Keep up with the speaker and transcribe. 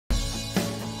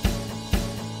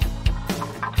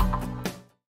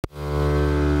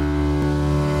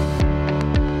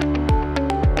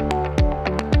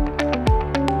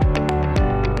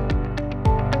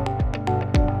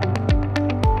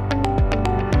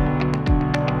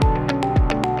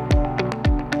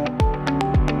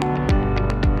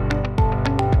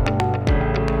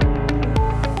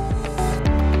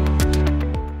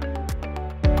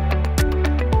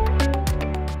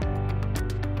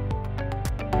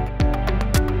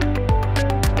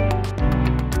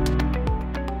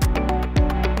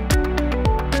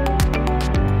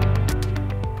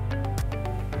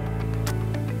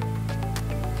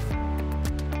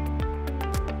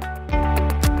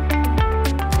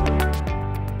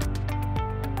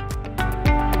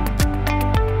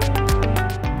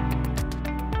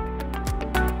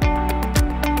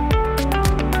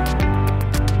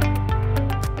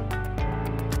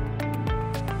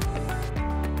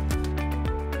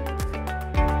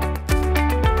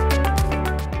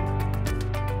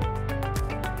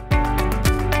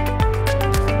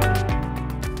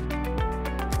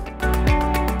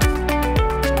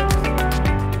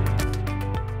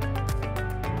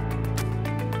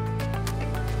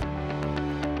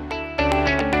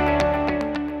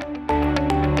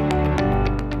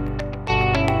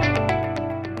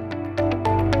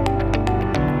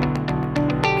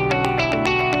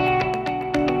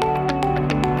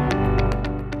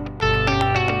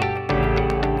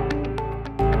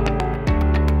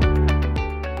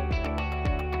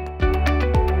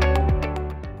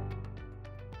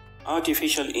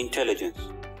Artificial intelligence,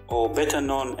 or better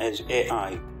known as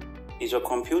AI, is a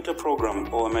computer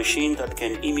program or a machine that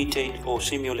can imitate or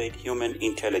simulate human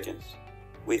intelligence,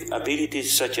 with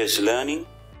abilities such as learning,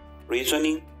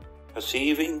 reasoning,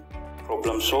 perceiving,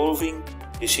 problem-solving,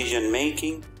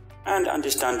 decision-making, and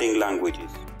understanding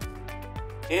languages.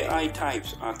 AI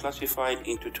types are classified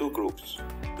into two groups.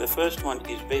 The first one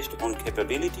is based on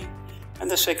capability, and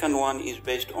the second one is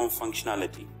based on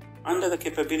functionality. Under the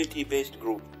capability-based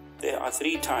group, there are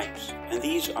three types, and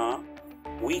these are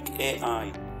weak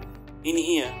AI. In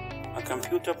here, a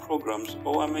computer program's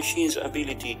or a machine's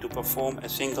ability to perform a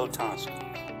single task.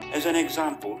 As an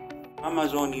example,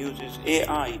 Amazon uses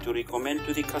AI to recommend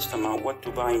to the customer what to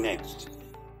buy next.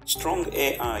 Strong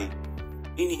AI.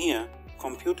 In here,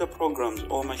 computer programs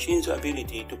or machines'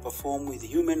 ability to perform with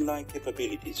human-like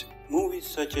capabilities. Movies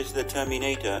such as The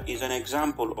Terminator is an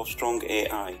example of strong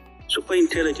AI.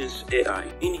 Superintelligence AI.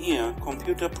 In here,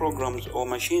 computer programs or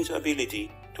machines'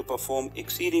 ability to perform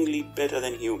exceedingly better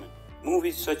than human.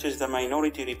 Movies such as The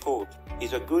Minority Report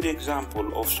is a good example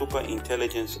of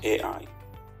superintelligence AI.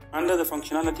 Under the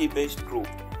functionality-based group,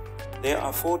 there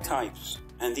are four types,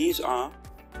 and these are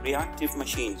reactive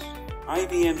machines.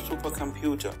 IBM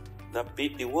supercomputer that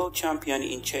beat the world champion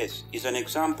in chess is an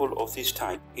example of this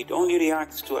type. It only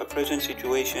reacts to a present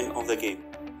situation of the game.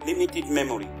 Limited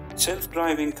memory.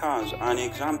 Self-driving cars are an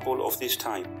example of this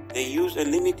type. They use a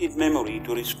limited memory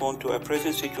to respond to a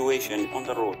present situation on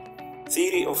the road.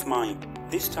 Theory of mind.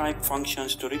 This type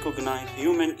functions to recognize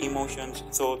human emotions,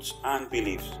 thoughts, and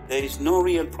beliefs. There is no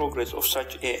real progress of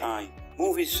such AI.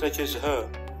 Movies such as Her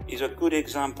is a good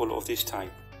example of this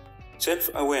type.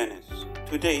 Self-awareness.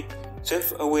 To date,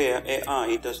 self-aware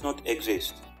AI does not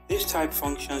exist. This type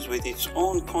functions with its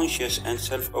own conscious and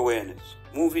self-awareness.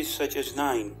 Movies such as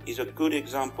Nine is a good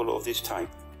example of this type.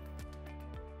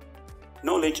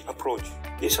 Knowledge approach.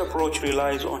 This approach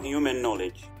relies on human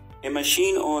knowledge. A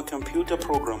machine or a computer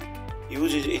program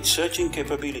uses its searching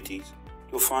capabilities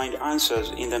to find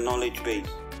answers in the knowledge base.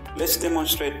 Let's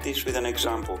demonstrate this with an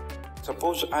example.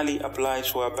 Suppose Ali applies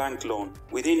for a bank loan.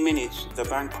 Within minutes, the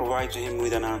bank provides him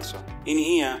with an answer. In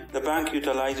here, the bank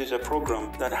utilizes a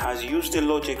program that has used the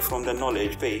logic from the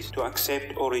knowledge base to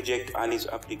accept or reject Ali's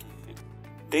application.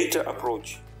 Data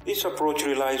approach. This approach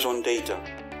relies on data.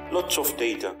 Lots of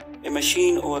data. A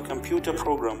machine or a computer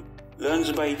program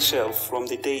learns by itself from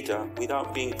the data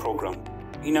without being programmed.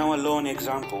 In our loan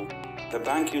example, the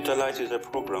bank utilizes a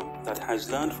program that has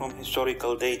learned from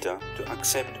historical data to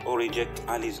accept or reject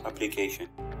Ali's application.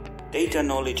 Data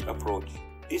knowledge approach.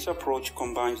 This approach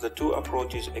combines the two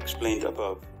approaches explained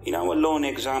above. In our loan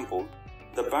example,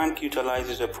 the bank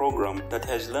utilizes a program that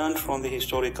has learned from the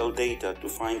historical data to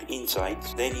find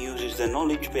insights, then uses the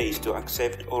knowledge base to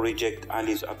accept or reject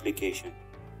Ali's application.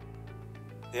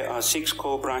 There are 6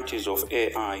 core branches of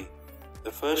AI.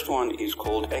 The first one is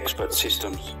called expert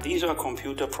systems. These are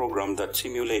computer programs that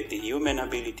simulate the human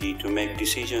ability to make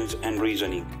decisions and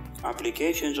reasoning.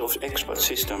 Applications of expert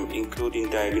system including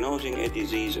diagnosing a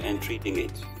disease and treating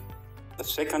it. The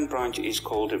second branch is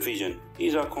called vision.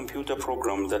 These are computer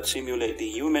programs that simulate the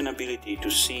human ability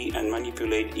to see and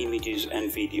manipulate images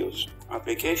and videos.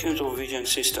 Applications of vision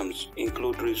systems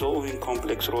include resolving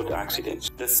complex road accidents.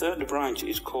 The third branch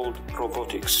is called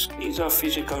robotics. These are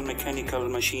physical mechanical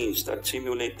machines that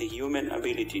simulate the human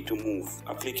ability to move.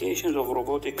 Applications of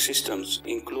robotic systems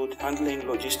include handling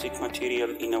logistic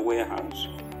material in a warehouse.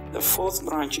 The fourth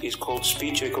branch is called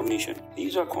speech recognition.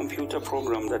 These are computer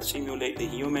programs that simulate the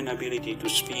human ability to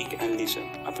speak and listen.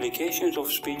 Applications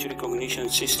of speech recognition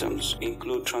systems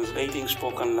include translating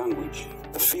spoken language.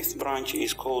 The fifth branch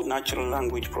is called natural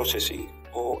language processing,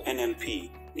 or NLP.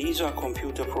 These are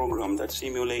computer programs that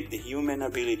simulate the human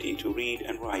ability to read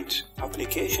and write.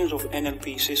 Applications of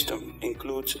NLP system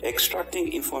includes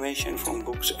extracting information from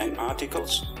books and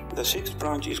articles. The sixth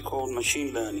branch is called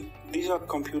machine learning. These are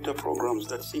computer programs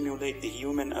that simulate the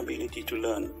human ability to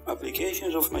learn.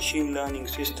 Applications of machine learning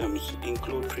systems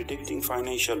include predicting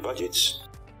financial budgets.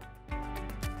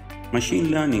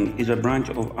 Machine learning is a branch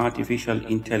of artificial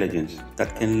intelligence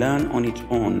that can learn on its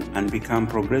own and become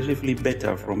progressively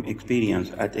better from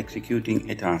experience at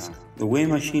executing a task. The way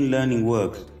machine learning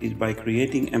works is by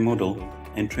creating a model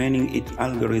and training its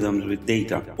algorithms with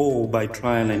data, or by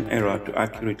trial and error to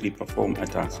accurately perform a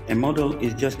task. A model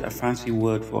is just a fancy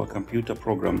word for a computer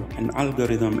program. An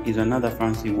algorithm is another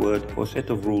fancy word for a set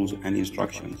of rules and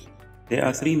instructions. There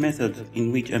are three methods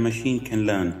in which a machine can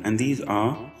learn, and these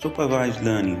are supervised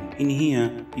learning. In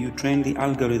here, you train the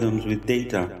algorithms with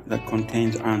data that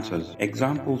contains answers.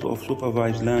 Examples of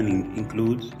supervised learning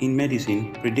includes, in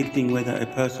medicine, predicting whether a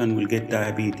person will get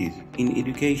diabetes. In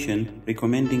education,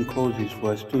 recommending courses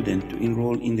for a student to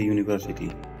enroll in the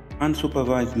university.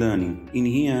 Unsupervised learning. In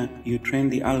here, you train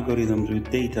the algorithms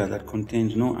with data that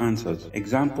contains no answers.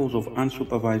 Examples of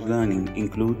unsupervised learning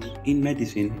include, in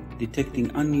medicine,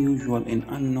 detecting unusual and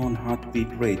unknown heartbeat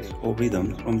rates or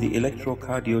rhythms from the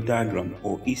electrocardiogram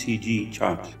or ECG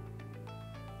chart.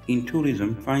 In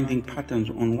tourism, finding patterns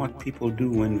on what people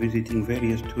do when visiting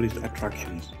various tourist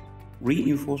attractions.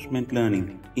 Reinforcement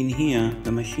learning. In here,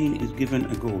 the machine is given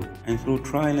a goal, and through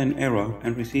trial and error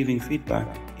and receiving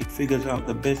feedback, it figures out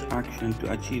the best action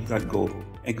to achieve that goal.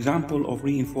 Example of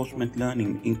reinforcement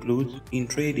learning includes, in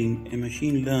trading, a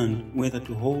machine learns whether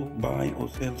to hold, buy or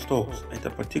sell stocks at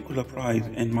a particular price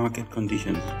and market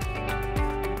conditions.